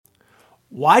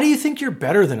Why do you think you're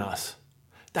better than us?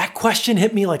 That question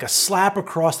hit me like a slap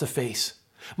across the face.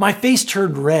 My face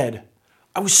turned red.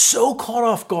 I was so caught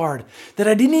off guard that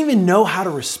I didn't even know how to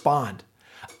respond.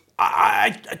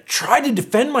 I tried to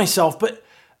defend myself, but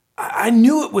I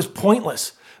knew it was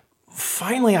pointless.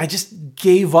 Finally, I just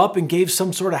gave up and gave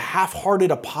some sort of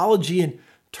half-hearted apology and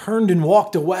turned and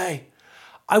walked away.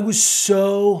 I was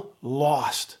so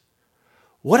lost.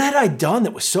 What had I done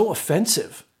that was so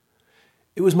offensive?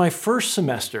 It was my first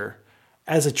semester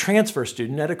as a transfer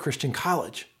student at a Christian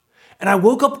college, and I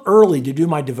woke up early to do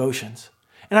my devotions.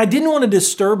 And I didn't want to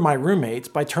disturb my roommates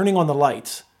by turning on the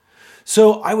lights.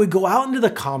 So I would go out into the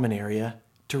common area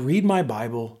to read my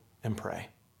Bible and pray.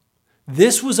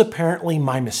 This was apparently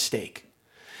my mistake.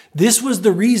 This was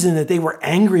the reason that they were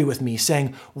angry with me,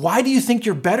 saying, "Why do you think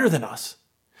you're better than us?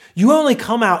 You only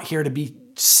come out here to be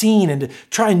seen and to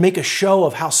try and make a show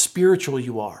of how spiritual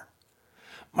you are."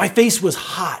 My face was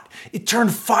hot. It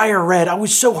turned fire red. I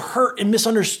was so hurt and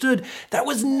misunderstood. That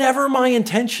was never my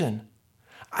intention.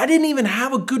 I didn't even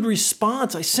have a good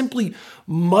response. I simply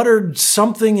muttered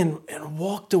something and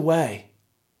walked away.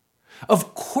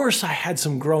 Of course, I had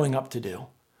some growing up to do.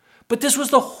 But this was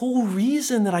the whole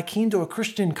reason that I came to a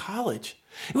Christian college.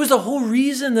 It was the whole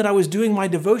reason that I was doing my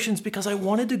devotions, because I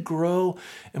wanted to grow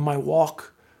in my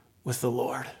walk with the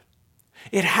Lord.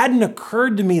 It hadn't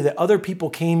occurred to me that other people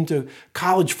came to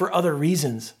college for other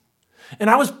reasons. And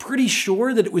I was pretty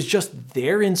sure that it was just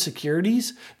their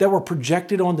insecurities that were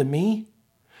projected onto me.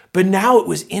 But now it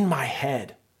was in my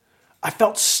head. I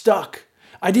felt stuck.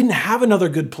 I didn't have another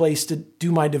good place to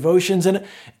do my devotions. And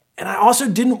I also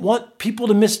didn't want people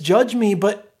to misjudge me,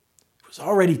 but it was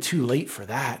already too late for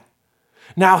that.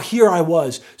 Now here I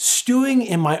was, stewing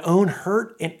in my own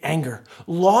hurt and anger,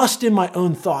 lost in my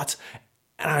own thoughts,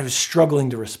 and I was struggling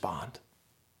to respond.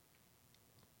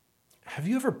 Have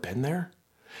you ever been there?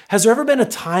 Has there ever been a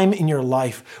time in your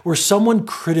life where someone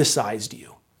criticized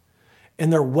you?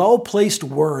 And their well-placed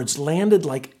words landed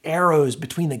like arrows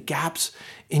between the gaps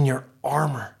in your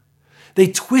armor.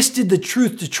 They twisted the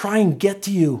truth to try and get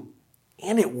to you,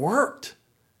 and it worked.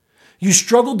 You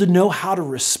struggled to know how to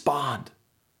respond.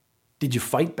 Did you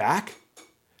fight back?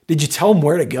 Did you tell them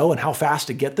where to go and how fast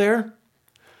to get there?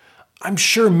 I'm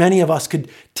sure many of us could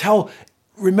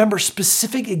remember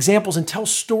specific examples and tell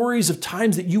stories of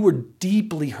times that you were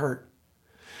deeply hurt.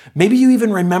 Maybe you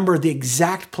even remember the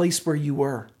exact place where you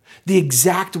were, the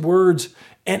exact words,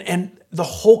 and the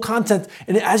whole content.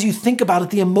 And as you think about it,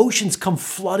 the emotions come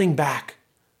flooding back.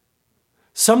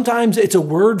 Sometimes it's a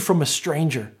word from a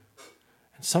stranger,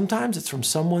 and sometimes it's from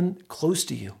someone close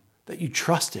to you that you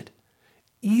trusted.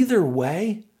 Either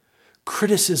way,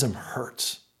 criticism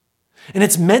hurts, and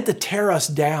it's meant to tear us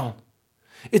down.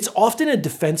 It's often a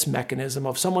defense mechanism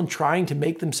of someone trying to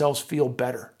make themselves feel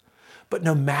better. But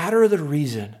no matter the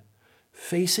reason,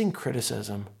 facing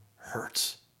criticism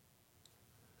hurts.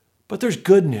 But there's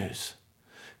good news.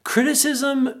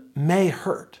 Criticism may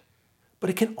hurt, but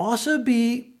it can also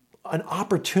be an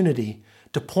opportunity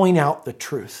to point out the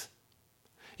truth.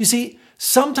 You see,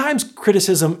 sometimes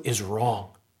criticism is wrong.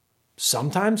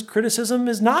 Sometimes criticism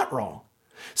is not wrong.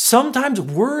 Sometimes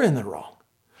we're in the wrong.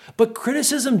 But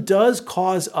criticism does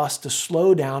cause us to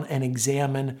slow down and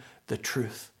examine the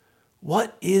truth.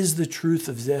 What is the truth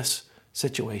of this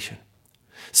situation?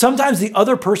 Sometimes the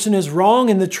other person is wrong,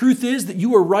 and the truth is that you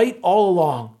were right all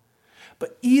along.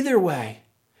 But either way,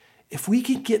 if we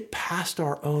can get past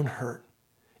our own hurt,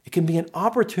 it can be an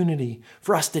opportunity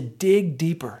for us to dig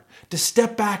deeper, to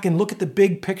step back and look at the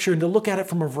big picture and to look at it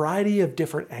from a variety of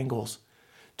different angles,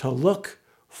 to look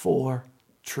for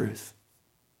truth.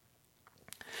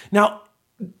 Now,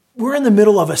 we're in the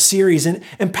middle of a series, and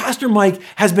Pastor Mike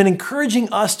has been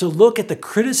encouraging us to look at the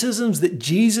criticisms that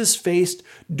Jesus faced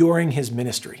during his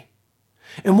ministry.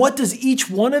 And what does each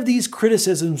one of these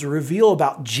criticisms reveal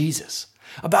about Jesus,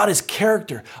 about his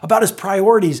character, about his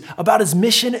priorities, about his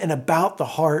mission, and about the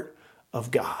heart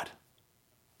of God?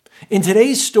 In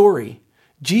today's story,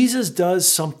 Jesus does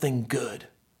something good,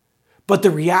 but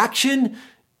the reaction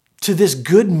to this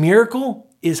good miracle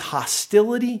is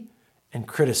hostility and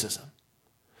criticism.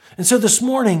 And so this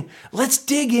morning, let's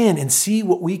dig in and see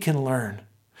what we can learn.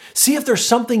 See if there's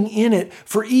something in it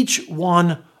for each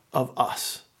one of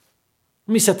us.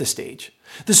 Let me set the stage.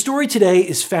 The story today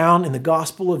is found in the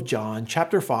Gospel of John,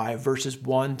 chapter 5, verses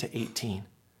 1 to 18.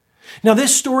 Now,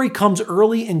 this story comes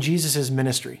early in Jesus'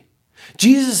 ministry.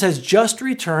 Jesus has just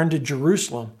returned to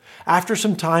Jerusalem after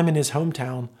some time in his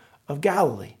hometown of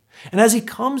Galilee. And as he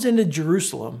comes into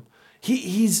Jerusalem,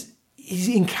 he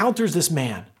encounters this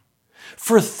man.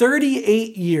 For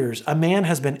 38 years, a man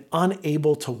has been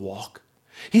unable to walk.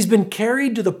 He's been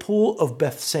carried to the pool of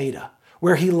Bethsaida,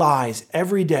 where he lies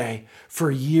every day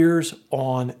for years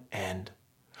on end,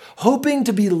 hoping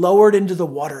to be lowered into the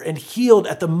water and healed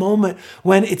at the moment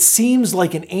when it seems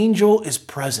like an angel is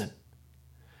present.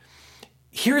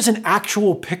 Here's an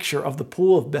actual picture of the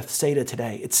pool of Bethsaida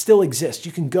today. It still exists.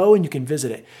 You can go and you can visit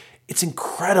it. It's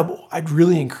incredible. I'd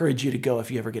really encourage you to go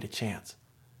if you ever get a chance.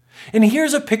 And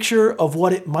here's a picture of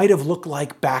what it might have looked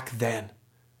like back then.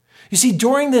 You see,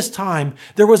 during this time,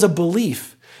 there was a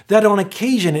belief that on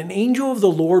occasion an angel of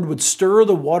the Lord would stir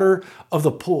the water of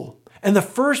the pool, and the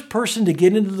first person to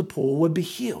get into the pool would be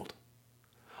healed.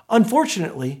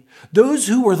 Unfortunately, those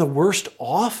who were the worst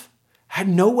off had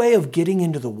no way of getting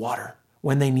into the water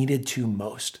when they needed to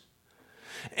most.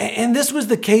 And this was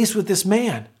the case with this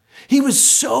man. He was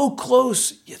so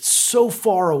close, yet so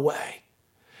far away.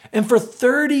 And for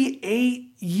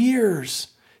 38 years,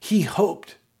 he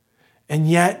hoped, and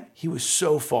yet he was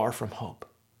so far from hope.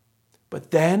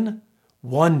 But then,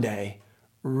 one day,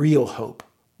 real hope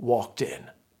walked in.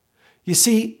 You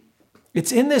see,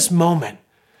 it's in this moment,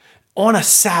 on a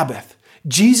Sabbath,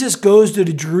 Jesus goes to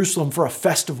Jerusalem for a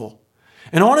festival.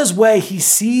 And on his way, he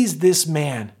sees this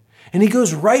man, and he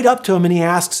goes right up to him and he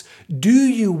asks, "Do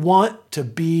you want to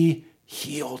be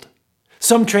healed?"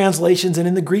 Some translations, and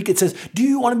in the Greek it says, "Do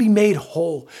you want to be made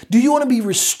whole? Do you want to be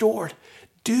restored?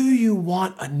 Do you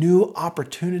want a new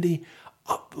opportunity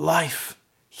of life,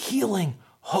 healing,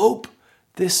 hope?"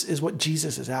 This is what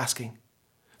Jesus is asking.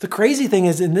 The crazy thing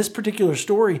is, in this particular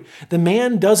story, the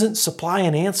man doesn't supply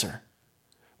an answer,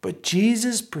 but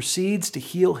Jesus proceeds to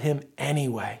heal him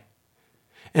anyway.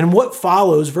 And what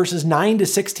follows, verses 9 to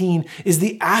 16, is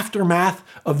the aftermath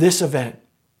of this event.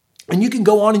 And you can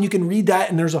go on and you can read that,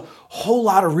 and there's a whole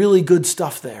lot of really good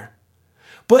stuff there.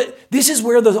 But this is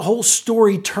where the whole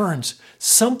story turns.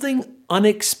 Something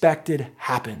unexpected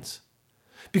happens.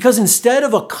 Because instead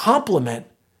of a compliment,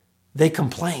 they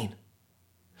complain.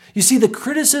 You see, the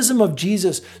criticism of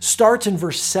Jesus starts in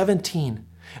verse 17.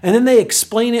 And then they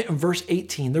explain it in verse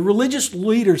 18. The religious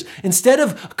leaders, instead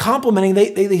of complimenting,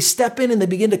 they step in and they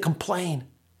begin to complain.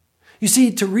 You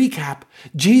see, to recap,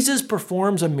 Jesus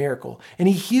performs a miracle and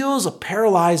he heals a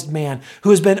paralyzed man who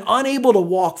has been unable to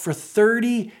walk for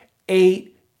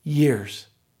 38 years.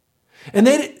 And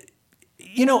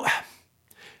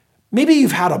maybe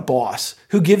you've had a boss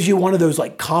who gives you one of those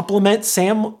like compliment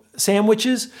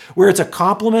sandwiches where it's a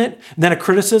compliment and then a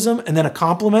criticism and then a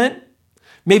compliment.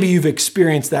 Maybe you've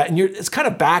experienced that and it's kind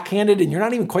of backhanded and you're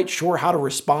not even quite sure how to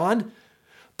respond.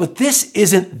 But this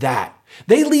isn't that.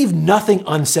 They leave nothing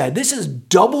unsaid. This is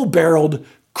double-barreled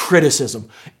criticism.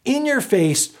 In your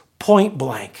face, point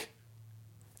blank.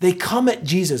 They come at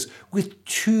Jesus with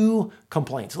two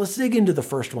complaints. Let's dig into the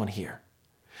first one here.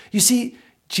 You see,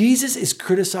 Jesus is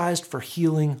criticized for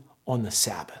healing on the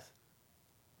Sabbath.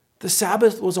 The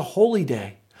Sabbath was a holy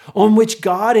day on which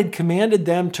God had commanded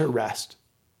them to rest.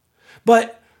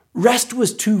 But rest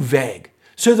was too vague.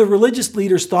 So the religious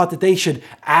leaders thought that they should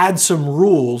add some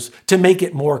rules to make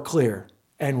it more clear.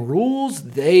 And rules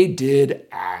they did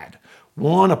add.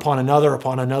 One upon another,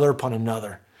 upon another, upon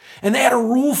another. And they had a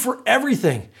rule for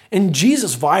everything. And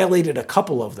Jesus violated a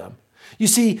couple of them. You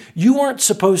see, you weren't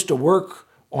supposed to work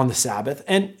on the Sabbath,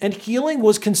 and healing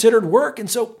was considered work. And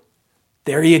so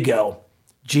there you go.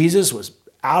 Jesus was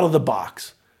out of the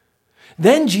box.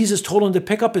 Then Jesus told him to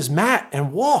pick up his mat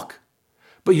and walk.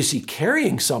 But you see,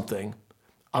 carrying something,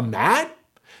 a mat?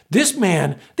 This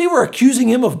man, they were accusing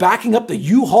him of backing up the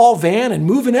U-Haul van and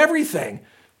moving everything.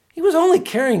 He was only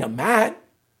carrying a mat.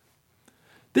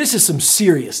 This is some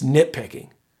serious nitpicking.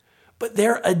 But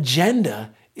their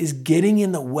agenda is getting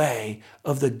in the way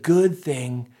of the good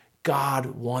thing God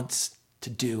wants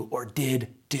to do or did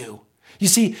do. You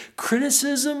see,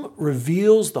 criticism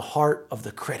reveals the heart of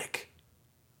the critic.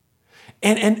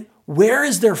 And where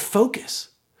is their focus?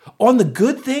 On the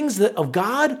good things of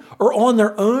God or on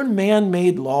their own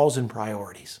man-made laws and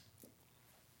priorities?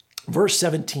 Verse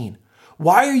 17,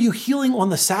 why are you healing on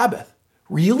the Sabbath?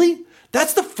 Really?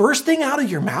 That's the first thing out of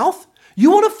your mouth?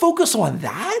 You want to focus on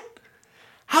that?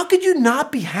 How could you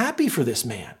not be happy for this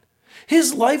man?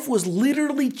 His life was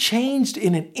literally changed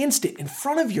in an instant in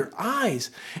front of your eyes.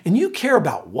 And you care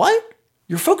about what?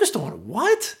 You're focused on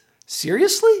what?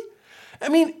 Seriously? I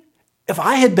mean, if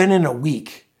I had been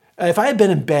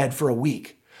in bed for a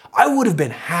week, I would have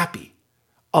been happy.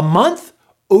 A month,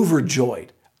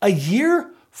 overjoyed. A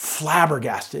year,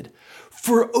 flabbergasted.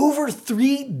 For over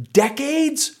 3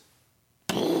 decades,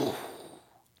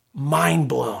 mind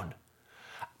blown.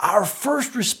 Our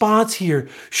first response here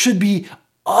should be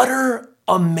utter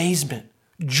amazement,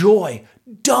 joy,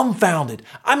 dumbfounded.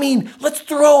 I mean, let's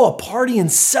throw a party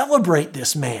and celebrate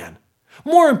this man.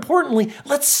 More importantly,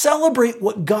 let's celebrate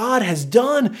what God has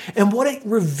done and what it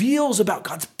reveals about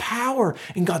God's power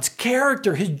and God's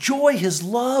character, his joy, his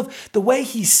love, the way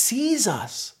he sees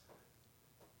us.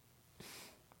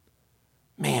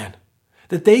 Man,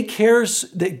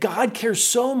 that God cares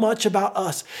so much about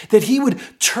us that he would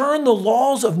turn the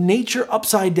laws of nature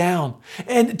upside down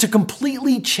and to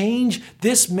completely change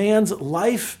this man's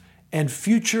life and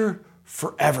future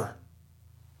forever.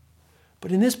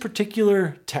 But in this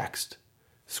particular text,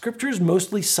 Scripture is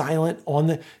mostly silent on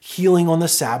the healing on the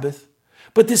Sabbath,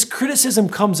 but this criticism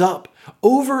comes up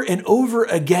over and over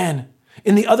again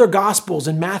in the other Gospels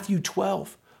in Matthew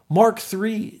 12, Mark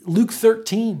 3, Luke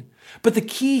 13. But the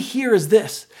key here is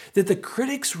this, that the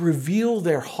critics reveal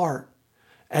their heart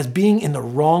as being in the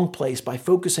wrong place by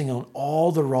focusing on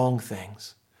all the wrong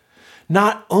things.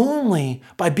 Not only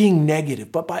by being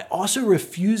negative, but by also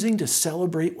refusing to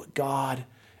celebrate what God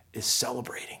is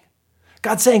celebrating.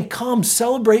 God's saying, come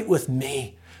celebrate with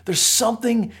me. There's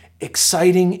something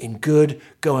exciting and good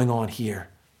going on here.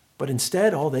 But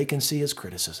instead, all they can see is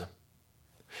criticism.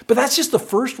 But that's just the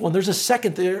first one. There's a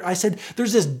second there. I said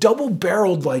there's this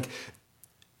double-barreled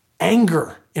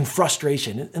anger and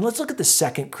frustration. And let's look at the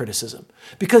second criticism,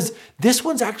 because this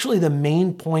one's actually the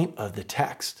main point of the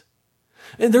text.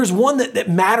 And there's one that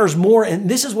matters more, and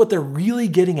this is what they're really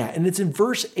getting at. And it's in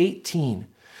verse 18,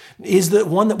 is the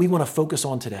one that we want to focus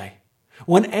on today.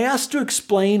 When asked to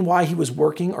explain why he was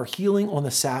working or healing on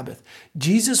the Sabbath,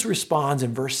 Jesus responds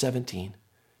in verse 17.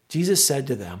 Jesus said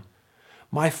to them,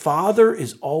 "My Father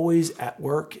is always at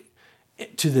work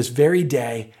to this very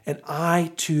day, and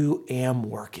I too am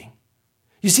working."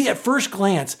 You see, at first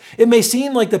glance, it may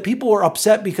seem like the people were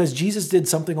upset because Jesus did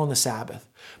something on the Sabbath.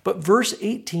 But verse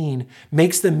 18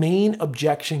 makes the main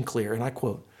objection clear, and I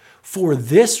quote, "For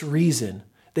this reason,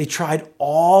 they tried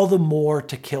all the more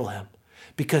to kill him,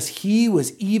 because he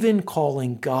was even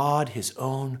calling God his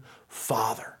own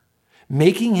Father,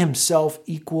 making himself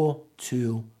equal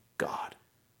to God."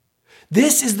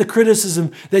 This is the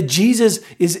criticism that Jesus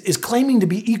is claiming to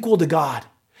be equal to God,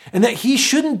 and that he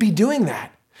shouldn't be doing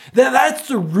that. That's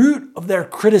the root of their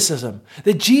criticism,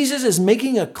 that Jesus is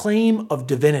making a claim of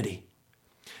divinity.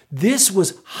 This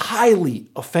was highly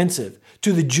offensive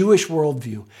to the Jewish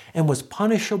worldview and was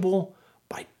punishable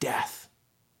by death.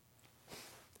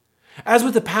 As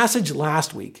with the passage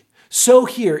last week, so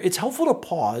here it's helpful to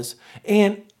pause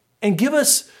and give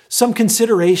us some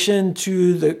consideration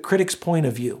to the critics' point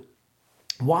of view.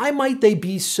 Why might they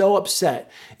be so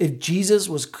upset if Jesus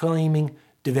was claiming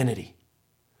divinity?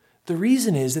 The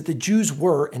reason is that the Jews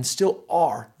were and still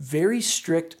are very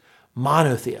strict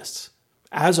monotheists,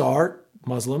 as are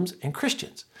Muslims and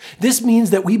Christians. This means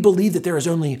that we believe that there is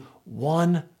only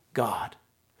one God.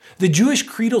 The Jewish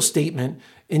creedal statement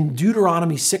in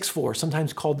Deuteronomy 6:4,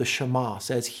 sometimes called the Shema,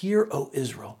 says, "Hear, O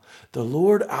Israel, the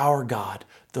Lord our God,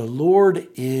 the Lord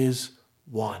is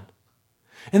one."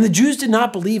 And the Jews did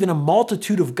not believe in a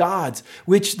multitude of gods,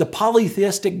 which the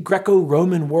polytheistic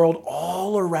Greco-Roman world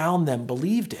all around them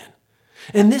believed in.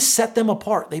 And this set them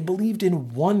apart. They believed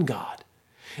in one God.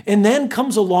 And then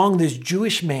comes along this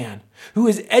Jewish man who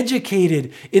is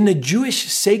educated in the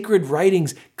Jewish sacred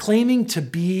writings, claiming to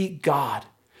be God.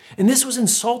 And this was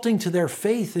insulting to their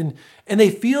faith, and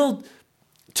they feel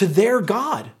to their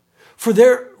God.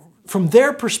 From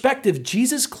their perspective,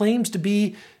 Jesus' claims to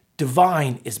be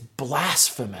divine is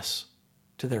blasphemous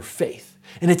to their faith.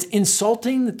 And it's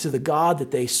insulting to the God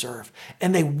that they serve.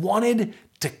 And they wanted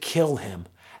to kill him.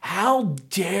 How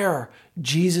dare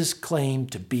Jesus claim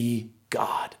to be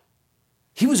God?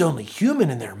 He was only human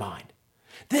in their mind.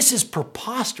 This is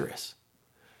preposterous.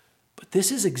 But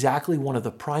this is exactly one of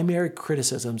the primary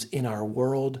criticisms in our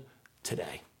world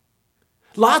today.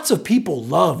 Lots of people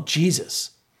love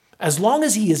Jesus as long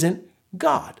as he isn't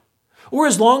God, or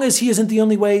as long as he isn't the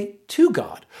only way to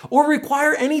God, or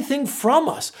require anything from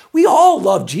us. We all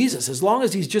love Jesus as long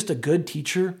as he's just a good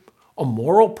teacher, a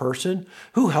moral person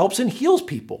who helps and heals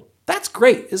people. That's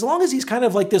great. As long as he's kind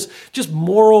of like this just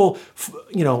moral,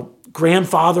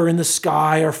 grandfather in the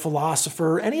sky or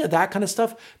philosopher, any of that kind of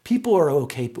stuff, people are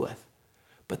okay with.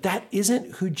 But that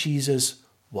isn't who Jesus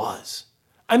was.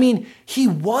 I mean, he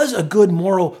was a good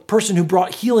moral person who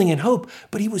brought healing and hope,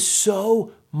 but he was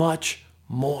so much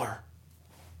more.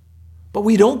 But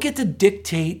we don't get to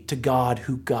dictate to God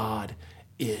who God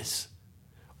is,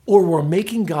 or we're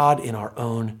making God in our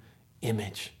own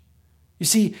image. You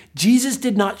see, Jesus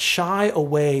did not shy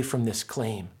away from this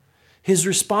claim. His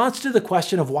response to the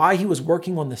question of why he was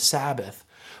working on the Sabbath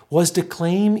was to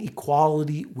claim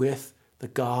equality with the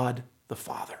God the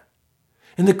Father.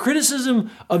 And the criticism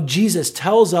of Jesus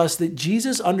tells us that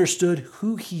Jesus understood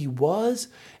who he was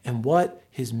and what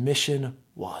his mission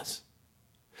was.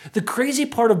 The crazy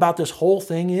part about this whole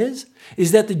thing is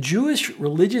that the Jewish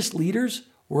religious leaders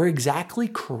were exactly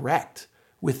correct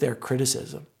with their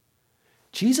criticism.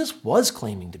 Jesus was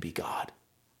claiming to be God.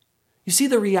 You see,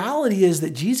 the reality is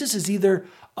that Jesus is either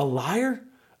a liar,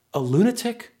 a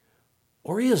lunatic,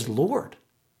 or he is Lord,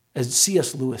 as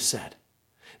C.S. Lewis said.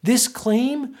 This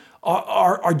claim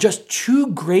are just too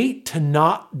great to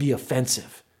not be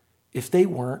offensive if they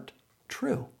weren't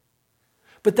true.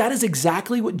 But that is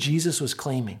exactly what Jesus was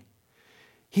claiming.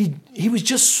 He was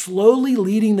just slowly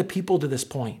leading the people to this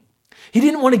point. He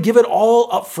didn't want to give it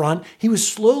all up front. He was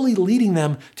slowly leading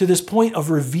them to this point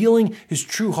of revealing his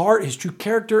true heart, his true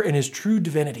character, and his true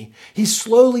divinity. He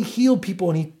slowly healed people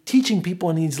and he's teaching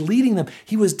people and he's leading them.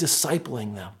 He was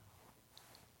discipling them.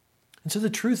 And so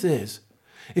the truth is,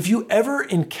 if you ever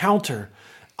encounter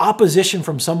opposition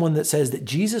from someone that says that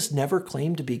Jesus never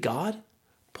claimed to be God,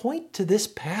 point to this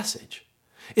passage.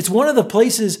 It's one of the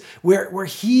places where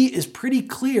he is pretty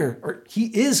clear, or he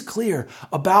is clear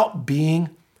about being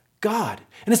God.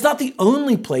 And it's not the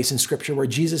only place in Scripture where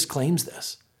Jesus claims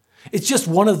this. It's just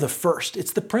one of the first.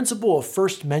 It's the principle of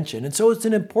first mention. And so it's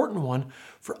an important one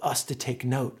for us to take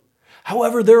note.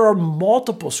 However, there are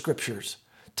multiple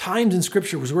times in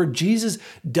Scripture where Jesus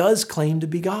does claim to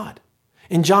be God.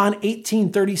 In John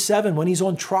 18:37, when he's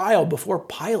on trial before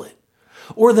Pilate,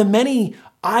 or the many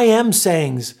I am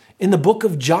sayings in the book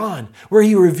of John, where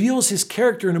he reveals his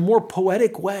character in a more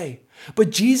poetic way.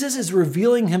 But Jesus is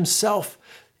revealing himself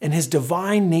and his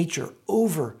divine nature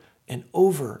over and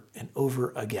over and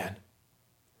over again.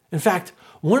 In fact,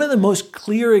 one of the most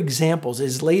clear examples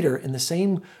is later in the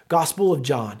same Gospel of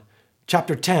John,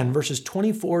 chapter 10, verses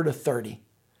 24 to 30.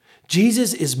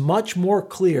 Jesus is much more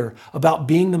clear about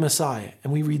being the Messiah,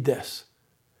 and we read this.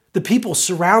 The people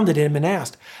surrounded him and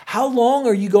asked, "How long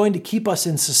are you going to keep us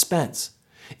in suspense?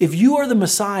 If you are the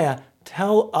Messiah,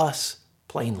 tell us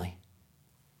plainly."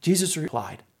 Jesus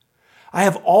replied, "I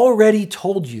have already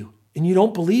told you, and you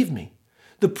don't believe me.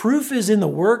 The proof is in the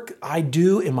work I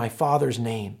do in my Father's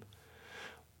name.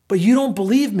 But you don't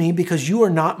believe me because you are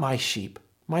not my sheep.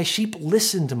 My sheep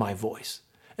listen to my voice,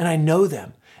 and I know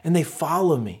them, and they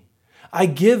follow me. I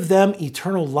give them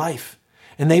eternal life,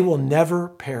 and they will never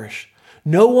perish.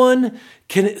 No one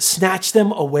can snatch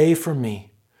them away from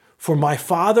me, for my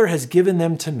Father has given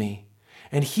them to me,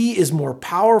 and he is more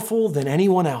powerful than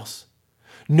anyone else.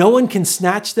 No one can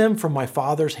snatch them from my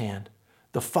Father's hand.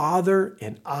 The Father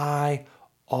and I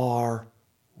are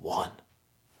one."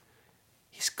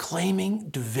 He's claiming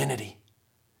divinity.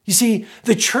 You see,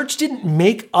 the church didn't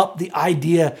make up the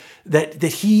idea that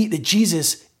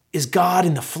Jesus is God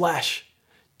in the flesh.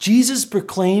 Jesus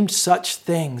proclaimed such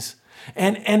things.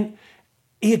 And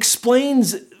he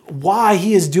explains why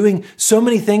he is doing so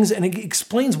many things, and he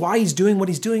explains why he's doing what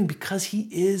he's doing, because he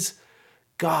is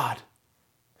God.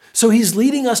 So he's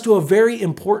leading us to a very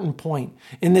important point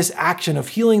in this action of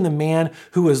healing the man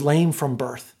who was lame from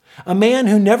birth. A man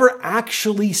who never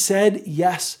actually said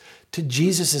yes to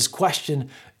Jesus' question,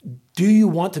 "Do you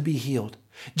want to be healed?"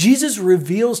 Jesus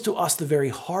reveals to us the very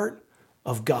heart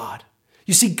of God.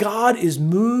 You see, God is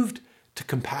moved to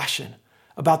compassion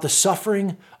about the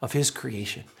suffering of his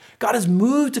creation. God is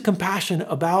moved to compassion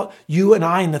about you and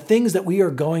I and the things that we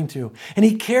are going through. And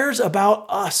he cares about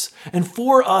us and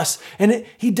for us. And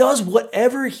he does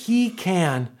whatever he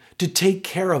can to take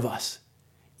care of us,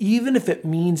 even if it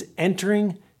means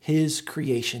entering his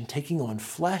creation, taking on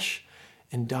flesh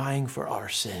and dying for our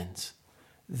sins.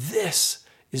 This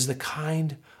is the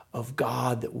kind of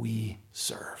God that we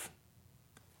serve.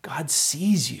 God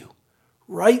sees you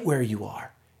right where you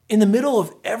are, in the middle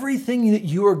of everything that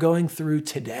you are going through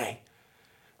today.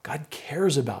 God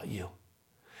cares about you.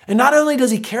 And not only does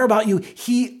he care about you,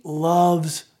 he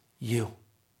loves you.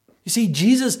 You see,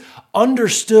 Jesus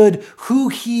understood who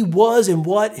he was and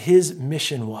what his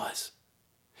mission was.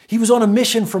 He was on a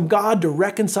mission from God to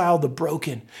reconcile the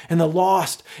broken and the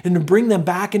lost and to bring them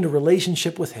back into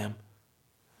relationship with him.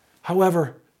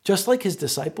 However, just like his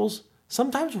disciples,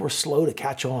 sometimes we're slow to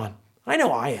catch on. I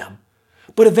know I am.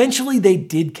 But eventually they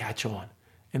did catch on.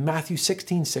 In Matthew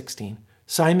 16:16,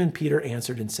 Simon Peter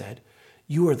answered and said,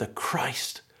 "You are the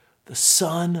Christ, the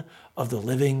Son of the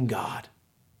living God."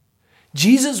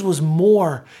 Jesus was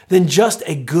more than just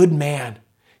a good man.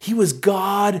 He was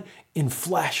God in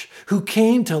flesh who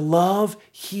came to love,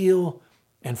 heal,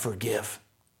 and forgive.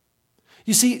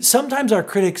 You see, sometimes our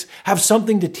critics have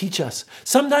something to teach us.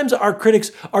 Sometimes our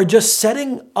critics are just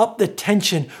setting up the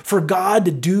tension for God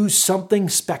to do something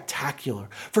spectacular,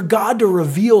 for God to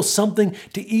reveal something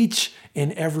to each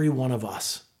and every one of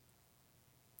us.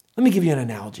 Let me give you an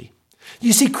analogy.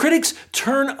 You see, critics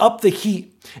turn up the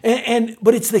heat,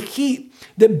 but it's the heat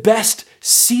that best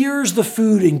sears the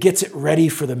food and gets it ready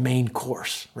for the main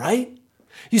course, right?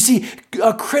 You see,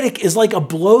 a critic is like a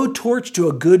blowtorch to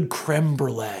a good creme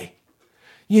brulee.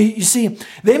 You see,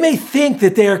 they may think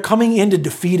that they are coming in to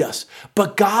defeat us,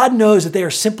 but God knows that they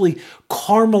are simply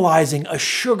caramelizing a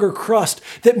sugar crust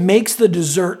that makes the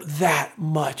dessert that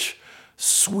much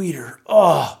sweeter.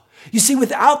 Oh, you see,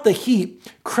 without the heat,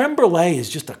 creme brulee is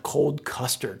just a cold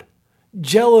custard,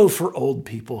 Jell-O for old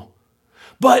people.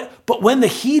 But when the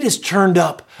heat is turned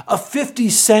up, a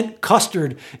 50-cent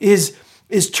custard is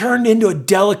turned into a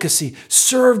delicacy,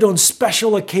 served on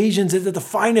special occasions at the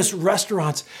finest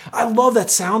restaurants. I love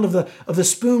that sound of the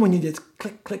spoon when you just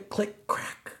click, click, click,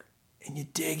 crack, and you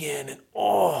dig in, and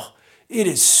oh, it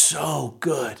is so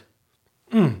good.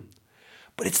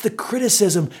 But it's the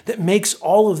criticism that makes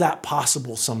all of that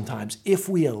possible sometimes, if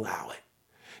we allow it.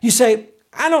 You say,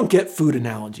 I don't get food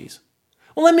analogies.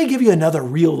 Well, let me give you another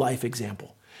real-life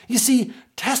example. You see,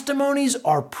 testimonies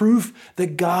are proof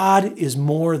that God is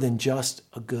more than just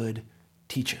a good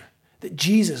teacher, that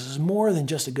Jesus is more than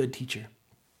just a good teacher.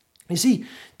 You see,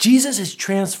 Jesus has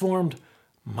transformed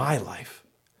my life.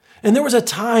 And there was a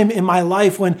time in my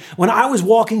life when I was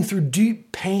walking through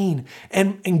deep pain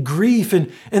and grief,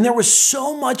 and there was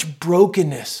so much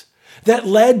brokenness that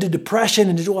led to depression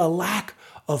and to a lack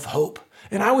of hope.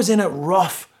 And I was in a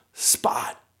rough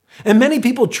spot. And many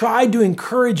people tried to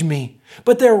encourage me,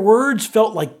 but their words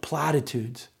felt like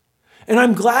platitudes. And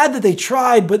I'm glad that they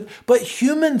tried, but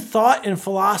human thought and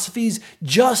philosophies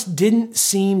just didn't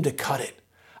seem to cut it.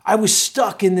 I was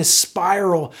stuck in this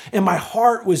spiral, and my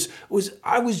heart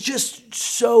I was just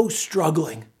so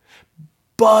struggling.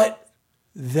 But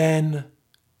then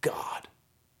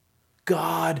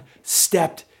God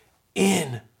stepped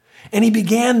in, and he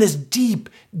began this deep,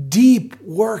 deep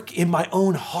work in my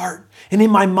own heart and in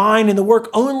my mind, and the work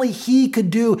only he could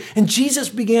do. And Jesus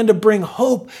began to bring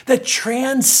hope that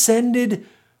transcended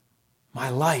my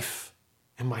life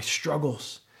and my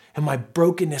struggles and my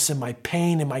brokenness and my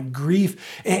pain and my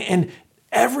grief and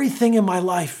everything in my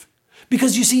life.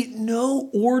 Because you see, no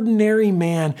ordinary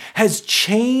man has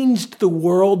changed the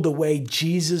world the way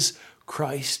Jesus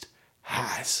Christ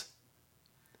has.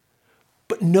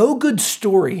 But no good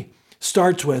story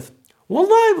starts with, well,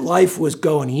 my life was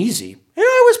going easy and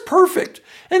I was perfect.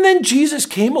 And then Jesus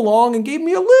came along and gave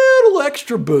me a little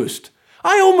extra boost.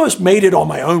 I almost made it on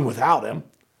my own without him.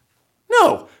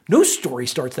 No story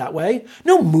starts that way.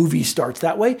 No movie starts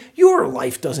that way. Your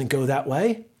life doesn't go that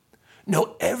way.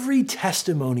 No, every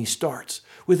testimony starts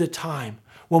with a time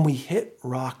when we hit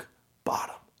rock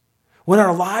bottom, when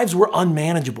our lives were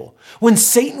unmanageable, when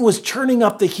Satan was turning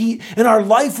up the heat and our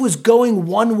life was going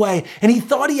one way and he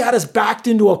thought he had us backed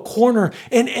into a corner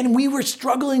and we were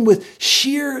struggling with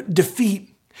sheer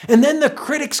defeat. And then the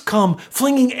critics come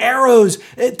flinging arrows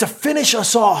to finish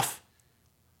us off.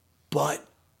 But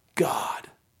God.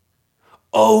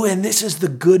 Oh, and this is the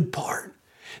good part.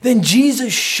 Then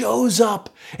Jesus shows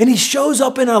up, and he shows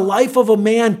up in a life of a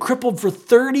man crippled for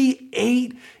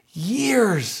 38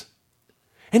 years.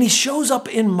 And he shows up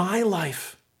in my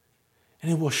life, and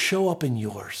it will show up in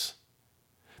yours.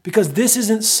 Because this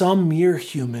isn't some mere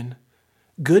human,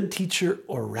 good teacher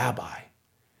or rabbi.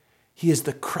 He is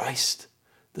the Christ,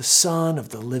 the Son of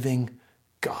the living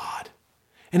God.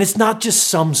 And it's not just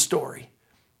some story.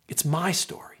 It's my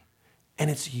story. And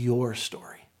it's your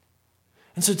story.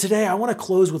 And so today I want to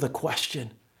close with a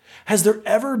question. Has there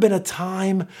ever been a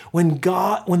time when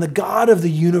the God of the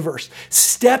universe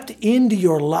stepped into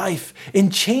your life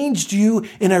and changed you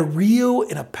in a real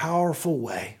and a powerful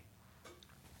way?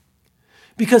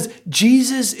 Because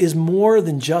Jesus is more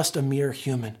than just a mere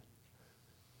human.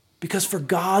 Because for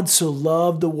God so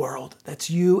loved the world,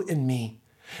 that's you and me,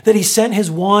 that he sent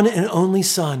his one and only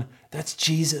Son, that's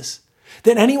Jesus,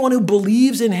 that anyone who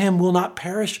believes in him will not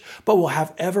perish, but will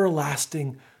have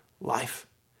everlasting life.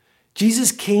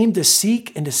 Jesus came to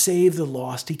seek and to save the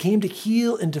lost. He came to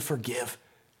heal and to forgive.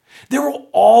 There will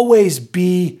always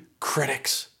be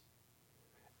critics.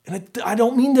 And I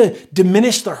don't mean to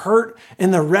diminish the hurt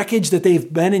and the wreckage that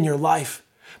they've been in your life,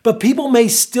 but people may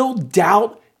still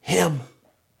doubt him.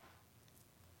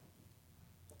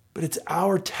 But it's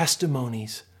our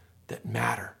testimonies that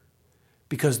matter,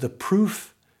 because the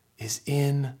proof is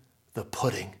in the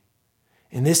pudding.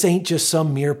 And this ain't just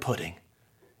some mere pudding.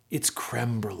 It's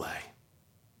creme brulee.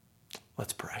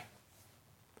 Let's pray.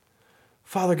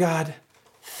 Father God,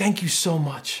 thank you so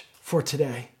much for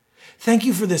today. Thank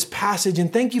you for this passage,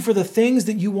 and thank you for the things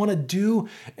that you want to do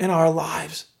in our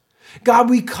lives. God,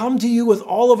 we come to you with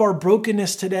all of our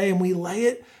brokenness today, and we lay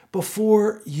it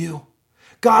before you.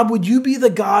 God, would you be the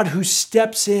God who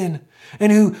steps in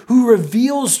and who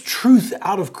reveals truth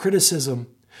out of criticism,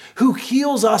 who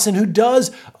heals us and who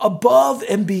does above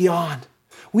and beyond.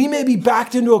 We may be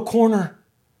backed into a corner,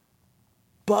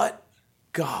 but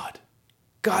God,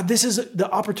 this is the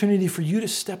opportunity for you to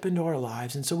step into our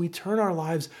lives. And so we turn our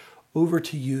lives over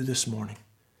to you this morning.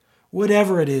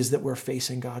 Whatever it is that we're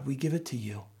facing, God, we give it to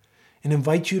you and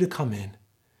invite you to come in,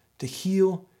 to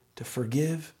heal, to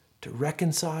forgive, to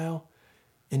reconcile,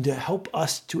 and to help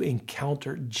us to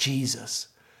encounter Jesus,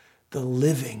 the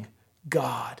living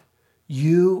God,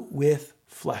 you with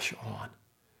flesh on.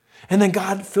 And then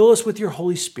God, fill us with your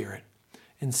Holy Spirit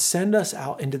and send us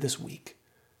out into this week,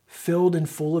 filled and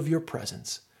full of your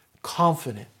presence,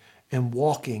 confident and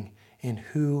walking in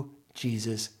who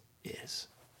Jesus is.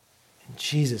 In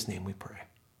Jesus' name we pray.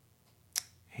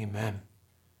 Amen.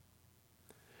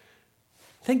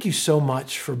 Thank you so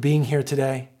much for being here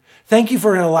today. Thank you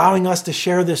for allowing us to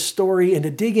share this story and to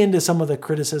dig into some of the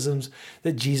criticisms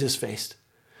that Jesus faced.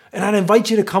 And I'd invite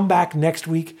you to come back next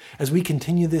week as we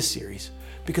continue this series,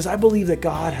 because I believe that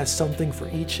God has something for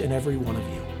each and every one of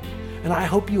you. And I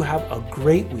hope you have a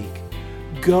great week.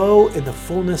 Go in the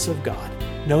fullness of God,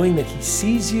 knowing that He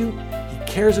sees you, He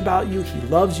cares about you, He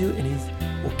loves you, and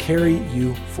He will carry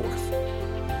you forth.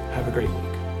 Have a great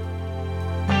week.